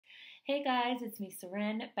Hey guys, it's me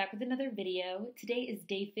Seren, back with another video. Today is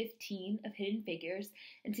day 15 of Hidden Figures,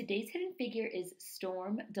 and today's hidden figure is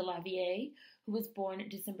Storm DeLarverie, who was born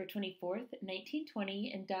December 24th,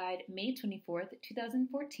 1920 and died May 24th,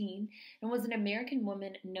 2014, and was an American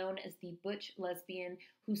woman known as the butch lesbian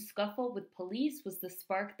whose scuffle with police was the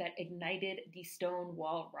spark that ignited the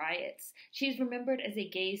Stonewall riots. She is remembered as a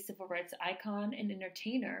gay civil rights icon and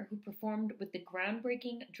entertainer who performed with the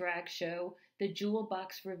groundbreaking drag show the Jewel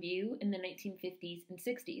Box Revue in the 1950s and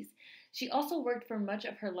 60s. She also worked for much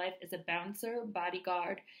of her life as a bouncer,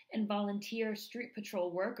 bodyguard, and volunteer street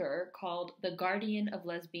patrol worker called the Guardian of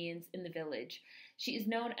Lesbians in the Village. She is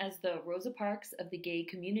known as the Rosa Parks of the gay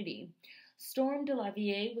community. Storm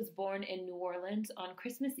DeLarverie was born in New Orleans on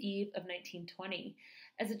Christmas Eve of 1920.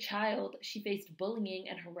 As a child, she faced bullying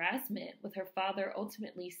and harassment, with her father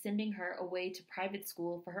ultimately sending her away to private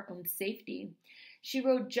school for her own safety. She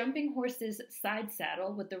rode jumping horses side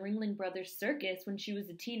saddle with the Ringling Brothers Circus when she was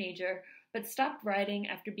a teenager, but stopped riding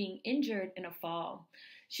after being injured in a fall.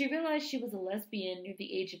 She realized she was a lesbian near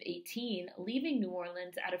the age of 18, leaving New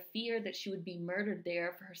Orleans out of fear that she would be murdered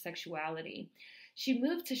there for her sexuality. She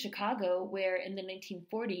moved to Chicago, where in the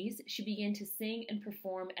 1940s she began to sing and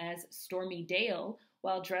perform as Stormy Dale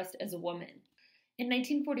while dressed as a woman. In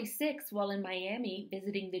 1946, while in Miami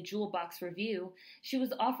visiting the Jewel Box Revue, she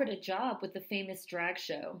was offered a job with the famous drag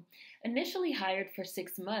show. Initially hired for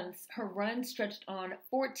 6 months, her run stretched on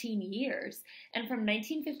 14 years, and from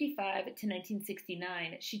 1955 to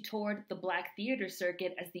 1969, she toured the Black theater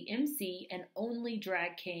circuit as the MC and only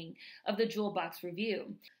drag king of the Jewel Box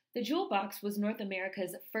Revue. The Jewel Box was North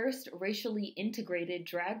America's first racially integrated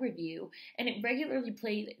drag revue, and it regularly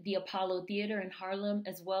played the Apollo Theater in Harlem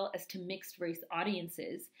as well as to mixed-race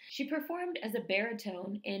audiences. She performed as a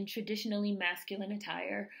baritone in traditionally masculine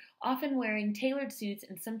attire, often wearing tailored suits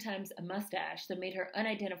and sometimes a mustache that made her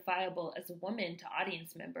unidentifiable as a woman to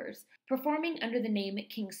audience members. Performing under the name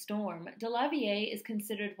King Storm, DeLarverie is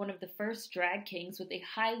considered one of the first drag kings with a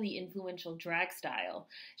highly influential drag style.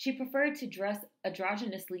 She preferred to dress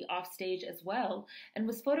androgynously offstage as well, and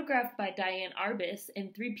was photographed by Diane Arbus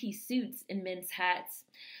in three-piece suits and men's hats.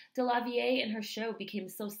 DeLarverie and her show became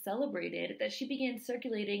so celebrated that she began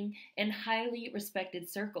circulating in highly respected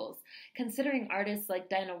circles, considering artists like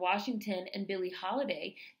Dinah Washington and Billie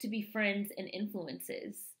Holiday to be friends and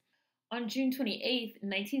influences. On June 28,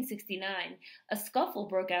 1969, a scuffle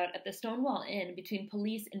broke out at the Stonewall Inn between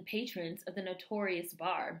police and patrons of the notorious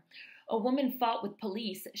bar. A woman fought with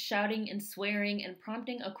police, shouting and swearing and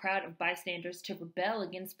prompting a crowd of bystanders to rebel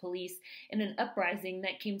against police in an uprising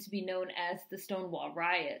that came to be known as the Stonewall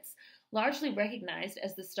riots, largely recognized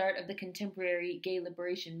as the start of the contemporary gay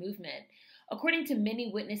liberation movement. According to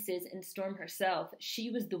many witnesses and Storm herself, she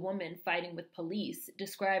was the woman fighting with police,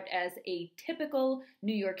 described as a typical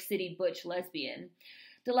New York City butch lesbian.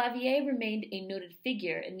 DeLarverie remained a noted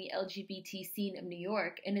figure in the LGBT scene of New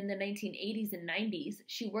York, and in the 1980s and 90s,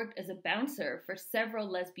 she worked as a bouncer for several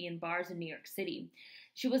lesbian bars in New York City.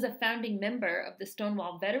 She was a founding member of the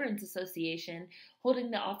Stonewall Veterans Association,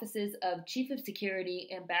 holding the offices of Chief of Security,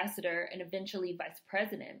 Ambassador, and eventually Vice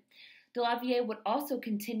President. DeLarverie would also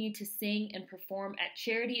continue to sing and perform at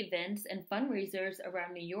charity events and fundraisers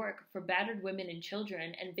around New York for battered women and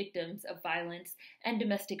children and victims of violence and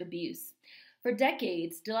domestic abuse. For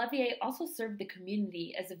decades, DeLarverie also served the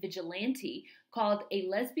community as a vigilante called a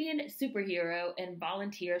lesbian superhero and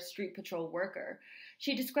volunteer street patrol worker.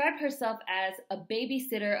 She described herself as a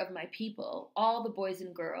babysitter of my people, all the boys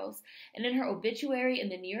and girls, and in her obituary in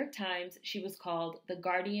the New York Times, she was called the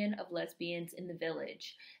Guardian of Lesbians in the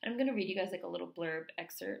Village. And I'm going to read you guys like a little blurb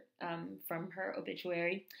excerpt from her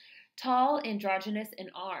obituary. Tall, androgynous, and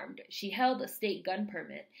armed, she held a state gun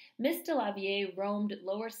permit. Miss DeLarverie roamed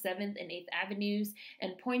lower 7th and 8th Avenues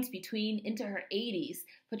and points between into her 80s,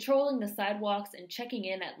 patrolling the sidewalks and checking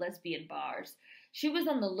in at lesbian bars. She was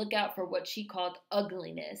on the lookout for what she called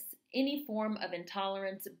ugliness, any form of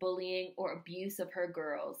intolerance, bullying, or abuse of her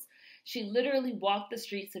girls. She literally walked the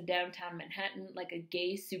streets of downtown Manhattan like a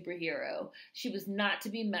gay superhero. She was not to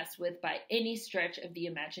be messed with by any stretch of the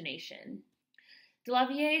imagination.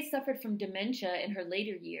 DeLarverie suffered from dementia in her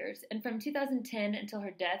later years, and from 2010 until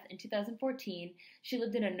her death in 2014, she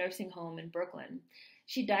lived in a nursing home in Brooklyn.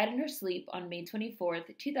 She died in her sleep on May 24,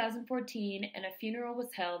 2014, and a funeral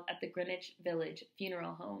was held at the Greenwich Village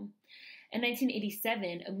Funeral Home. In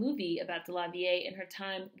 1987, a movie about DeLarverie and her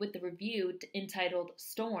time with the Revue entitled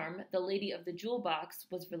Storm, the Lady of the Jewel Box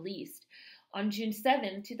was released. On June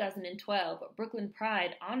 7, 2012, Brooklyn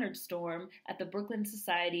Pride honored Storm at the Brooklyn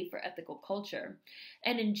Society for Ethical Culture.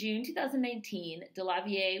 And in June 2019,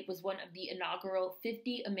 DeLarverie was one of the inaugural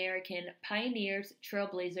 50 American pioneers,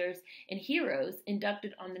 trailblazers, and heroes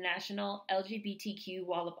inducted on the National LGBTQ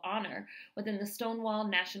Wall of Honor within the Stonewall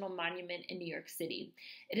National Monument in New York City.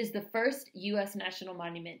 It is the first U.S. national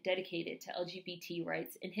monument dedicated to LGBT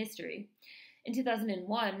rights in history. In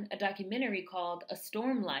 2001, a documentary called A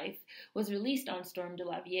Storm Life was released on Stormé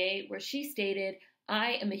DeLarverie, where she stated,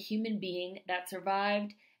 "I am a human being that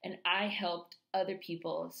survived, and I helped other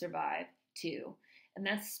people survive too." And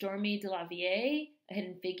that's Stormé DeLarverie, a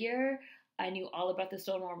hidden figure. I knew all about the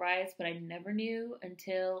Stonewall riots, but I never knew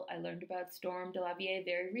until I learned about Stormé DeLarverie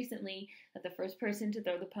very recently that the first person to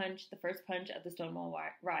throw the first punch at the Stonewall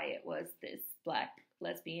riot was this Black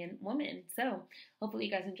lesbian woman. So hopefully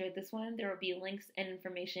you guys enjoyed this one. There will be links and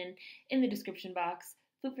information in the description box.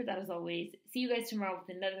 Food for thought as always. See you guys tomorrow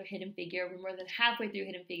with another hidden figure. We're more than halfway through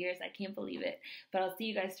hidden figures. I can't believe it. But I'll see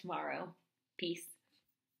you guys tomorrow. Peace.